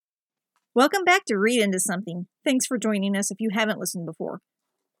Welcome back to Read Into Something. Thanks for joining us if you haven't listened before.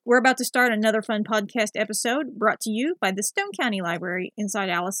 We're about to start another fun podcast episode brought to you by the Stone County Library inside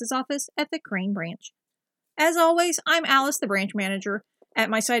Alice's office at the Crane Branch. As always, I'm Alice, the branch manager. At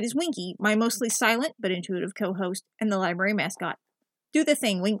my side is Winky, my mostly silent but intuitive co-host and the library mascot. Do the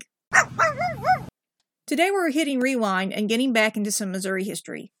thing, Wink. Today we're hitting rewind and getting back into some Missouri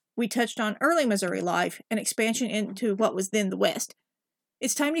history. We touched on early Missouri life and expansion into what was then the West.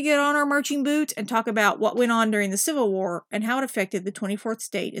 It's time to get on our marching boots and talk about what went on during the Civil War and how it affected the 24th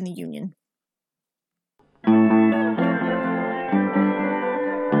state in the Union.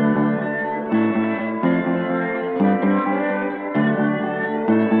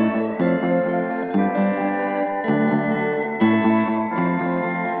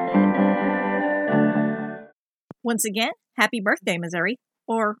 Once again, happy birthday, Missouri.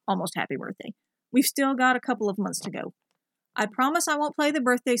 Or almost happy birthday. We've still got a couple of months to go. I promise I won't play the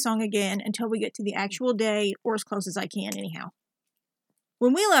birthday song again until we get to the actual day, or as close as I can anyhow.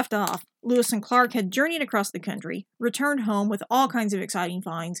 When we left off, Lewis and Clark had journeyed across the country, returned home with all kinds of exciting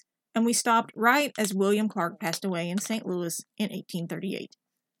finds, and we stopped right as William Clark passed away in St. Louis in 1838.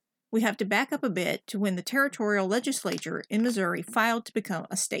 We have to back up a bit to when the territorial legislature in Missouri filed to become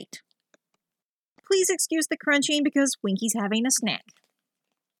a state. Please excuse the crunching because Winky's having a snack.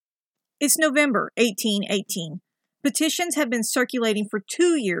 It's November 1818. Petitions have been circulating for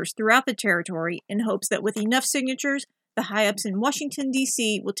 2 years throughout the territory in hopes that with enough signatures, the high-ups in Washington,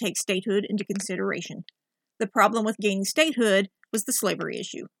 D.C. will take statehood into consideration. The problem with gaining statehood was the slavery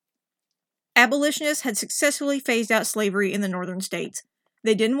issue. Abolitionists had successfully phased out slavery in the northern states.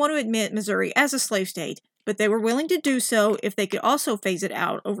 They didn't want to admit Missouri as a slave state, but they were willing to do so if they could also phase it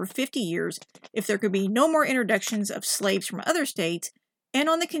out over 50 years, if there could be no more introductions of slaves from other states, and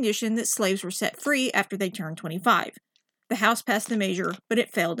on the condition that slaves were set free after they turned 25. The House passed the measure, but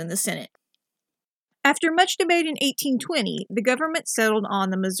it failed in the Senate. After much debate in 1820, the government settled on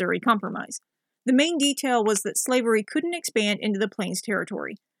the Missouri Compromise. The main detail was that slavery couldn't expand into the Plains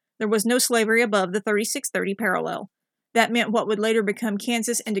Territory. There was no slavery above the 3630 parallel. That meant what would later become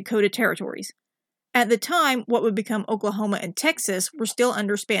Kansas and Dakota territories. At the time, what would become Oklahoma and Texas were still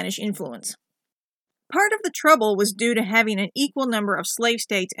under Spanish influence. Part of the trouble was due to having an equal number of slave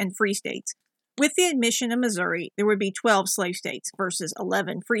states and free states. With the admission of Missouri, there would be 12 slave states versus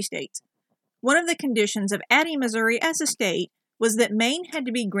 11 free states. One of the conditions of adding Missouri as a state was that Maine had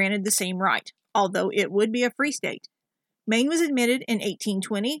to be granted the same right, although it would be a free state. Maine was admitted in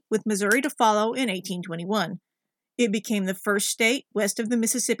 1820, with Missouri to follow in 1821. It became the first state west of the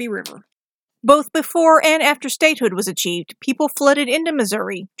Mississippi River. Both before and after statehood was achieved, people flooded into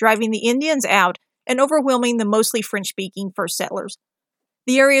Missouri, driving the Indians out and overwhelming the mostly French-speaking first settlers.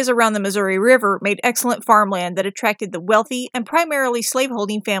 The areas around the Missouri River made excellent farmland that attracted the wealthy and primarily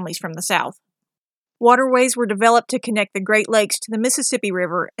slaveholding families from the South. Waterways were developed to connect the Great Lakes to the Mississippi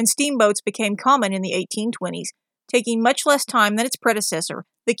River, and steamboats became common in the 1820s, taking much less time than its predecessor,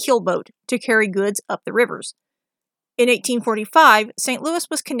 the keelboat, to carry goods up the rivers. In 1845, St. Louis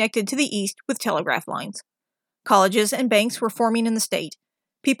was connected to the east with telegraph lines. Colleges and banks were forming in the state.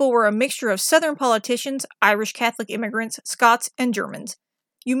 People were a mixture of Southern politicians, Irish Catholic immigrants, Scots, and Germans.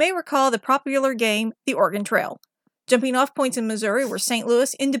 You may recall the popular game, the Oregon Trail. Jumping off points in Missouri were St.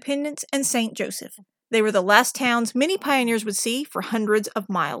 Louis, Independence, and St. Joseph. They were the last towns many pioneers would see for hundreds of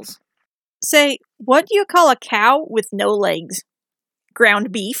miles. Say, what do you call a cow with no legs?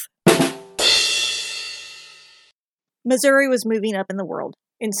 Ground beef. Missouri was moving up in the world,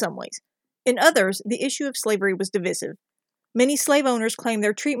 in some ways. In others, the issue of slavery was divisive. Many slave owners claimed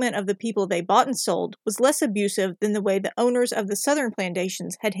their treatment of the people they bought and sold was less abusive than the way the owners of the southern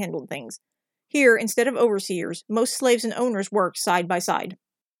plantations had handled things. Here, instead of overseers, most slaves and owners worked side by side.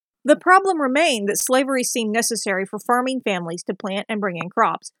 The problem remained that slavery seemed necessary for farming families to plant and bring in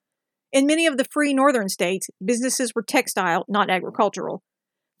crops. In many of the free northern states, businesses were textile, not agricultural.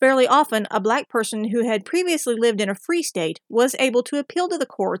 Fairly often, a black person who had previously lived in a free state was able to appeal to the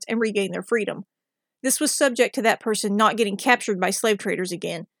courts and regain their freedom. This was subject to that person not getting captured by slave traders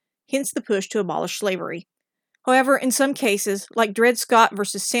again, hence the push to abolish slavery. However, in some cases, like Dred Scott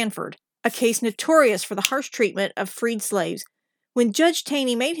versus Sanford, a case notorious for the harsh treatment of freed slaves, when Judge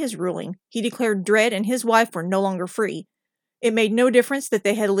Taney made his ruling, he declared Dred and his wife were no longer free. It made no difference that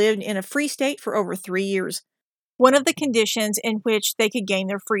they had lived in a free state for over 3 years, one of the conditions in which they could gain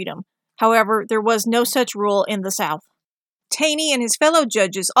their freedom. However, there was no such rule in the South. Taney and his fellow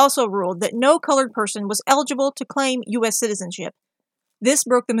judges also ruled that no colored person was eligible to claim U.S. citizenship. This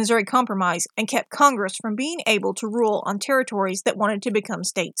broke the Missouri Compromise and kept Congress from being able to rule on territories that wanted to become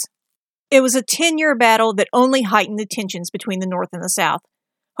states. It was a 10-year battle that only heightened the tensions between the North and the South.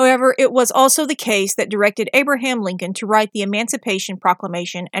 However, it was also the case that directed Abraham Lincoln to write the Emancipation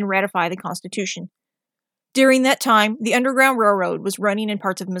Proclamation and ratify the Constitution. During that time, the Underground Railroad was running in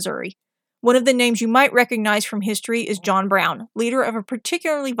parts of Missouri. One of the names you might recognize from history is John Brown, leader of a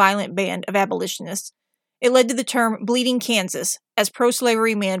particularly violent band of abolitionists. It led to the term Bleeding Kansas, as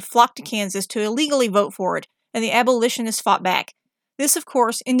pro-slavery men flocked to Kansas to illegally vote for it, and the abolitionists fought back. This, of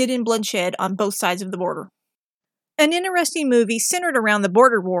course, ended in bloodshed on both sides of the border. An interesting movie centered around the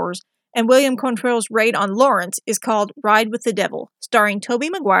border wars and William Quantrill's raid on Lawrence is called Ride with the Devil, starring Tobey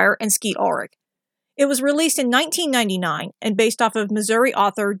Maguire and Skeet Ulrich. It was released in 1999 and based off of Missouri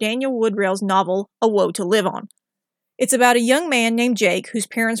author Daniel Woodrell's novel A Woe to Live On. It's about a young man named Jake whose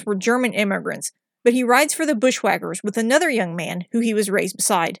parents were German immigrants, but he rides for the Bushwhackers with another young man who he was raised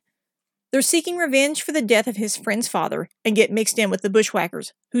beside. They're seeking revenge for the death of his friend's father and get mixed in with the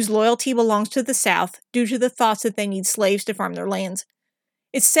Bushwhackers, whose loyalty belongs to the South due to the thoughts that they need slaves to farm their lands.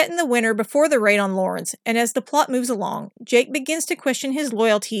 It's set in the winter before the raid on Lawrence, and as the plot moves along, Jake begins to question his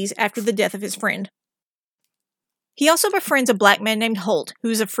loyalties after the death of his friend. He also befriends a black man named Holt, who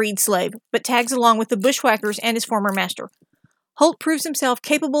is a freed slave, but tags along with the Bushwhackers and his former master. Holt proves himself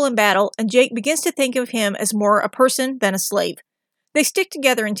capable in battle, and Jake begins to think of him as more a person than a slave. They stick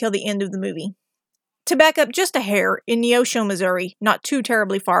together until the end of the movie. To back up just a hair, in Neosho, Missouri, not too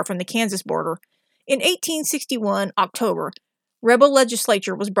terribly far from the Kansas border, in 1861 October, rebel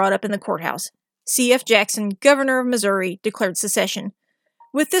legislature was brought up in the courthouse. C.F. Jackson, governor of Missouri, declared secession.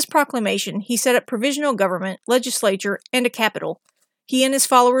 With this proclamation, he set up provisional government, legislature, and a capital. He and his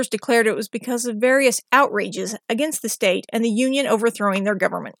followers declared it was because of various outrages against the state and the Union overthrowing their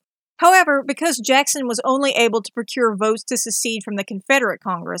government. However, because Jackson was only able to procure votes to secede from the Confederate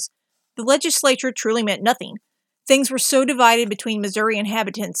Congress, the legislature truly meant nothing. Things were so divided between Missouri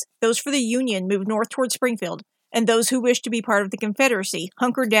inhabitants, those for the Union moved north toward Springfield, and those who wished to be part of the Confederacy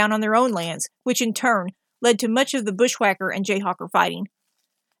hunkered down on their own lands, which in turn led to much of the Bushwhacker and Jayhawker fighting.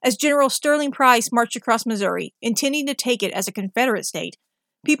 As General Sterling Price marched across Missouri, intending to take it as a Confederate state,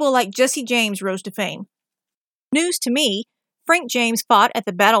 people like Jesse James rose to fame. News to me, Frank James fought at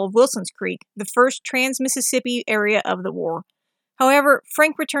the Battle of Wilson's Creek, the first trans-Mississippi area of the war. However,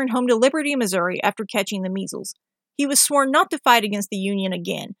 Frank returned home to Liberty, Missouri after catching the measles. He was sworn not to fight against the Union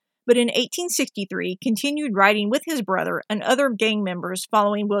again, but in 1863 continued riding with his brother and other gang members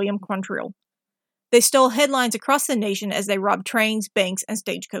following William Quantrill. They stole headlines across the nation as they robbed trains, banks, and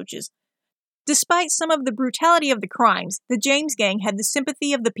stagecoaches. Despite some of the brutality of the crimes, the James Gang had the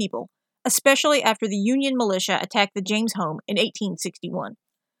sympathy of the people, especially after the Union militia attacked the James home in 1861.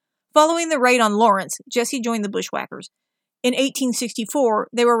 Following the raid on Lawrence, Jesse joined the Bushwhackers. In 1864,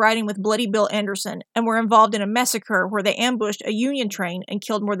 they were riding with Bloody Bill Anderson and were involved in a massacre where they ambushed a Union train and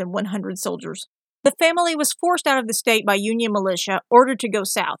killed more than 100 soldiers. The family was forced out of the state by Union militia, ordered to go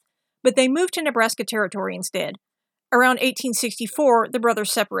south, but they moved to Nebraska Territory instead. Around 1864, the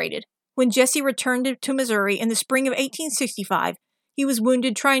brothers separated. When Jesse returned to Missouri in the spring of 1865, he was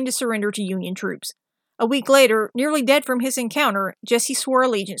wounded trying to surrender to Union troops. A week later, nearly dead from his encounter, Jesse swore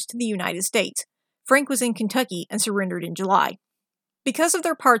allegiance to the United States. Frank was in Kentucky and surrendered in July. Because of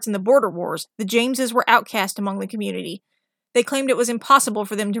their parts in the border wars, the Jameses were outcast among the community. They claimed it was impossible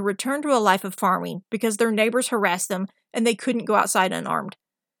for them to return to a life of farming because their neighbors harassed them and they couldn't go outside unarmed.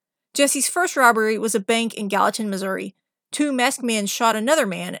 Jesse's first robbery was a bank in Gallatin, Missouri. 2 masked men shot another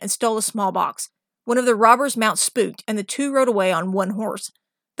man and stole a small box. One of the robbers' mounts spooked, and the 2 rode away on 1 horse.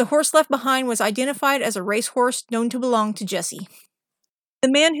 The horse left behind was identified as a racehorse known to belong to Jesse.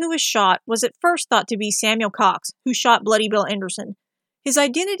 The man who was shot was at first thought to be Samuel Cox, who shot Bloody Bill Anderson. His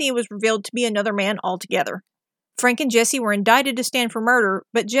identity was revealed to be another man altogether. Frank and Jesse were indicted to stand for murder,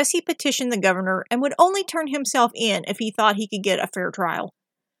 but Jesse petitioned the governor and would only turn himself in if he thought he could get a fair trial.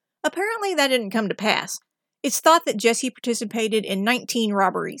 Apparently that didn't come to pass. It's thought that Jesse participated in 19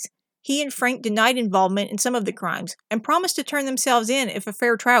 robberies. He and Frank denied involvement in some of the crimes and promised to turn themselves in if a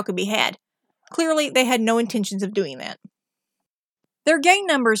fair trial could be had. Clearly, they had no intentions of doing that. Their gang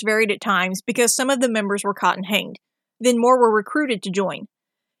numbers varied at times because some of the members were caught and hanged. Then more were recruited to join.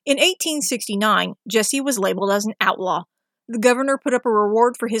 In 1869, Jesse was labeled as an outlaw. The governor put up a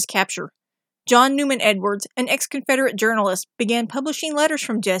reward for his capture. John Newman Edwards, an ex-Confederate journalist, began publishing letters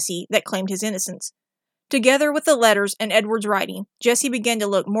from Jesse that claimed his innocence. Together with the letters and Edwards' writing, Jesse began to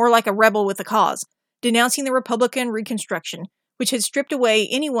look more like a rebel with a cause, denouncing the Republican Reconstruction, which had stripped away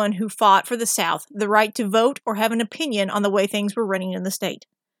anyone who fought for the South the right to vote or have an opinion on the way things were running in the state.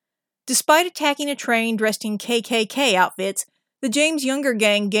 Despite attacking a train dressed in KKK outfits, the James Younger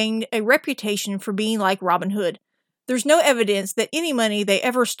gang gained a reputation for being like Robin Hood. There's no evidence that any money they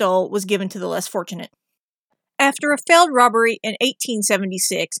ever stole was given to the less fortunate. After a failed robbery in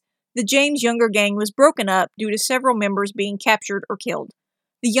 1876, the James Younger gang was broken up due to several members being captured or killed.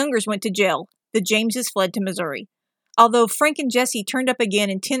 The Youngers went to jail. The Jameses fled to Missouri. Although Frank and Jesse turned up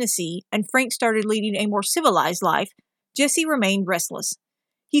again in Tennessee and Frank started leading a more civilized life, Jesse remained restless.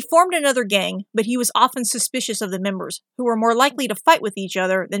 He formed another gang, but he was often suspicious of the members, who were more likely to fight with each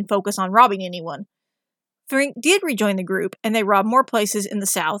other than focus on robbing anyone. Frank did rejoin the group, and they robbed more places in the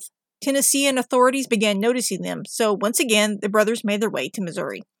South. Tennessean authorities began noticing them, so once again, the brothers made their way to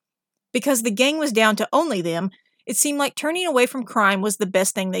Missouri. Because the gang was down to only them, it seemed like turning away from crime was the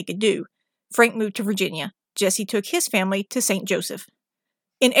best thing they could do. Frank moved to Virginia. Jesse took his family to St. Joseph.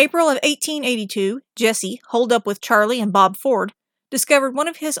 In April of 1882, Jesse, holed up with Charlie and Bob Ford, discovered one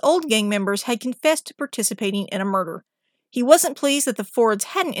of his old gang members had confessed to participating in a murder. He wasn't pleased that the Fords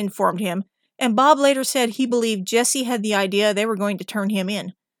hadn't informed him, and Bob later said he believed Jesse had the idea they were going to turn him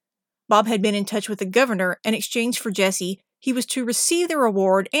in. Bob had been in touch with the governor, and in exchange for Jesse, he was to receive the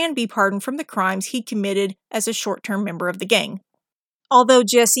reward and be pardoned from the crimes he'd committed as a short-term member of the gang. Although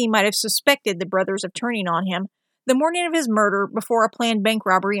Jesse might have suspected the brothers of turning on him, the morning of his murder, before a planned bank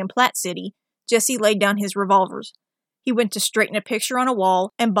robbery in Platte City, Jesse laid down his revolvers. He went to straighten a picture on a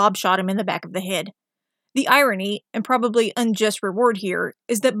wall, and Bob shot him in the back of the head. The irony, and probably unjust reward here,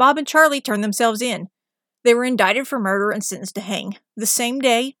 is that Bob and Charlie turned themselves in. They were indicted for murder and sentenced to hang. The same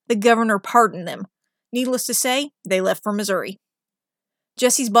day, the governor pardoned them. Needless to say, they left for Missouri.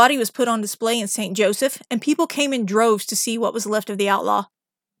 Jesse's body was put on display in St. Joseph, and people came in droves to see what was left of the outlaw.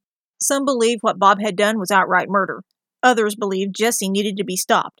 Some believed what Bob had done was outright murder. Others believed Jesse needed to be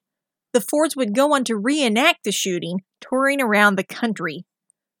stopped. The Fords would go on to reenact the shooting, touring around the country.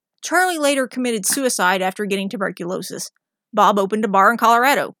 Charlie later committed suicide after getting tuberculosis. Bob opened a bar in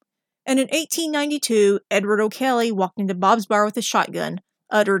Colorado. And in 1892, Edward O'Kelly walked into Bob's bar with a shotgun,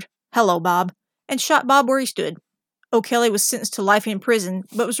 uttered, "Hello, Bob," and shot Bob where he stood. O'Kelly was sentenced to life in prison,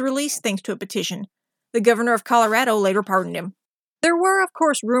 but was released thanks to a petition. The governor of Colorado later pardoned him. There were, of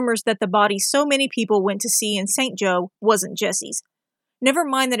course, rumors that the body so many people went to see in St. Joe wasn't Jesse's. Never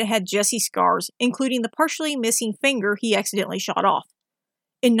mind that it had Jesse's scars, including the partially missing finger he accidentally shot off.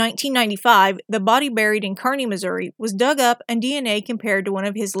 In 1995, the body buried in Kearney, Missouri, was dug up and DNA compared to one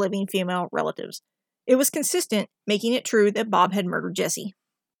of his living female relatives. It was consistent, making it true that Bob had murdered Jesse.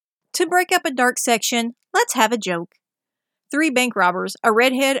 To break up a dark section, let's have a joke. 3 bank robbers, a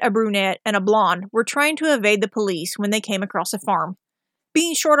redhead, a brunette, and a blonde, were trying to evade the police when they came across a farm.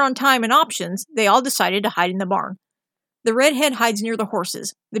 Being short on time and options, they all decided to hide in the barn. The redhead hides near the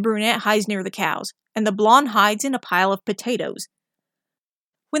horses, the brunette hides near the cows, and the blonde hides in a pile of potatoes.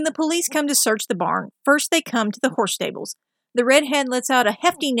 When the police come to search the barn, first they come to the horse stables. The redhead lets out a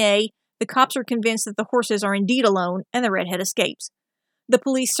hefty neigh, the cops are convinced that the horses are indeed alone, and the redhead escapes. The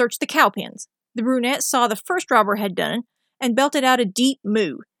police search the cow pens. The brunette saw the first robber had done and belted out a deep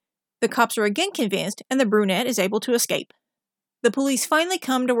moo. The cops are again convinced, and the brunette is able to escape. The police finally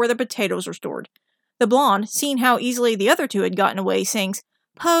come to where the potatoes are stored. The blonde, seeing how easily the other 2 had gotten away, sings,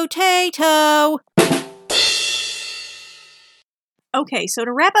 "Potato!" Okay, so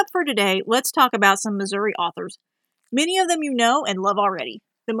to wrap up for today, let's talk about some Missouri authors. Many of them you know and love already.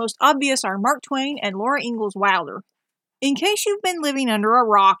 The most obvious are Mark Twain and Laura Ingalls Wilder. In case you've been living under a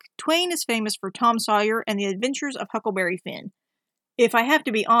rock, Twain is famous for Tom Sawyer and the Adventures of Huckleberry Finn. If I have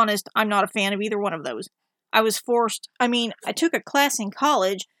to be honest, I'm not a fan of either one of those. I took a class in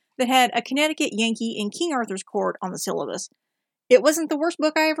college that had A Connecticut Yankee in King Arthur's Court on the syllabus. It wasn't the worst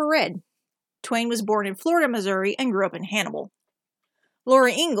book I ever read. Twain was born in Florida, Missouri, and grew up in Hannibal.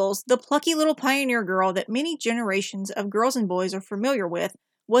 Laura Ingalls, the plucky little pioneer girl that many generations of girls and boys are familiar with,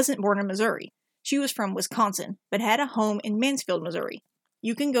 wasn't born in Missouri. She was from Wisconsin, but had a home in Mansfield, Missouri.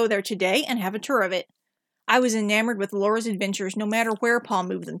 You can go there today and have a tour of it. I was enamored with Laura's adventures no matter where Paul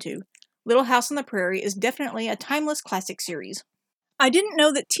moved them to. Little House on the Prairie is definitely a timeless classic series. I didn't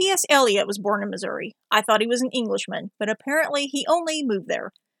know that T.S. Eliot was born in Missouri. I thought he was an Englishman, but apparently he only moved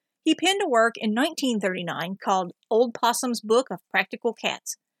there. He penned a work in 1939 called Old Possum's Book of Practical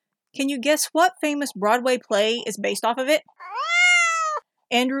Cats. Can you guess what famous Broadway play is based off of it?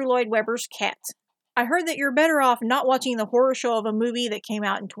 Andrew Lloyd Webber's Cats. I heard that you're better off not watching the horror show of a movie that came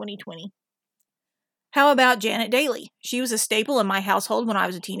out in 2020. How about Janet Daly? She was a staple in my household when I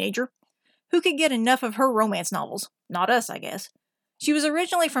was a teenager. Who could get enough of her romance novels? Not us, I guess. She was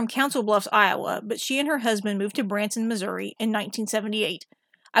originally from Council Bluffs, Iowa, but she and her husband moved to Branson, Missouri in 1978.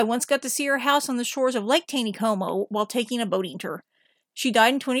 I once got to see her house on the shores of Lake Taneycomo while taking a boating tour. She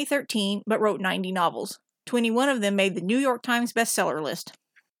died in 2013, but wrote 90 novels. 21 of them made the New York Times bestseller list.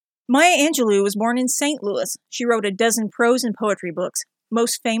 Maya Angelou was born in St. Louis. She wrote a dozen prose and poetry books,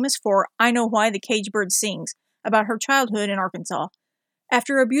 most famous for I Know Why the Caged Bird Sings, about her childhood in Arkansas.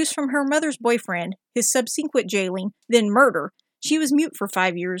 After abuse from her mother's boyfriend, his subsequent jailing, then murder, she was mute for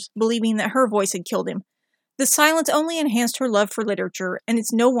 5 years, believing that her voice had killed him. The silence only enhanced her love for literature, and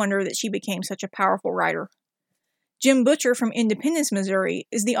it's no wonder that she became such a powerful writer. Jim Butcher from Independence, Missouri,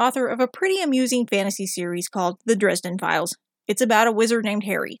 is the author of a pretty amusing fantasy series called The Dresden Files. It's about a wizard named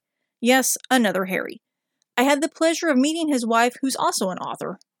Harry. Yes, another Harry. I had the pleasure of meeting his wife, who's also an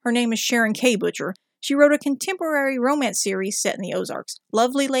author. Her name is Sharon K. Butcher. She wrote a contemporary romance series set in the Ozarks.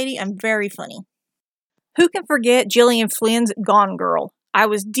 Lovely lady and very funny. Who can forget Gillian Flynn's Gone Girl? I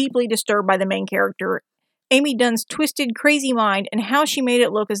was deeply disturbed by the main character, Amy Dunn's twisted, crazy mind, and how she made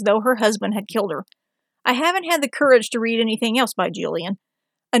it look as though her husband had killed her. I haven't had the courage to read anything else by Gillian.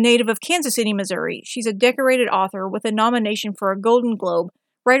 A native of Kansas City, Missouri, she's a decorated author with a nomination for a Golden Globe,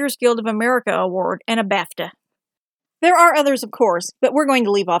 Writers Guild of America Award, and a BAFTA. There are others, of course, but we're going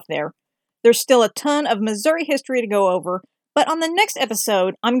to leave off there. There's still a ton of Missouri history to go over, but on the next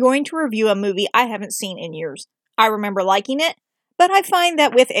episode, I'm going to review a movie I haven't seen in years. I remember liking it, but I find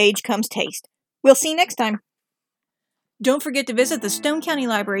that with age comes taste. We'll see you next time. Don't forget to visit the Stone County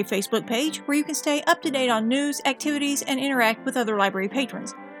Library Facebook page, where you can stay up to date on news, activities, and interact with other library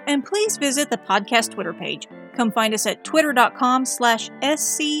patrons. And please visit the podcast Twitter page. Come find us at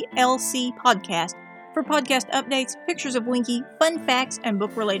twitter.com/SCLC podcast for podcast updates, pictures of Winky, fun facts, and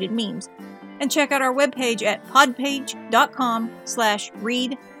book-related memes. And check out our webpage at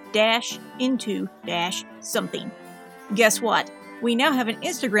podpage.com/read-into-something. Guess what? We now have an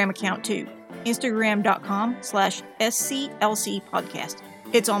Instagram account too. Instagram.com/SCLC podcast.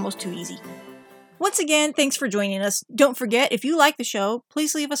 It's almost too easy. Once again, thanks for joining us. Don't forget, if you like the show,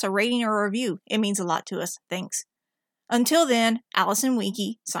 please leave us a rating or a review. It means a lot to us. Thanks. Until then, Allison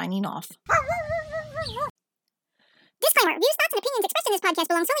Winky signing off. Disclaimer: views, thoughts, and opinions expressed in this podcast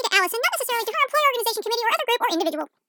belong solely to Allison, not necessarily to her employer, organization, committee, or other group or individual.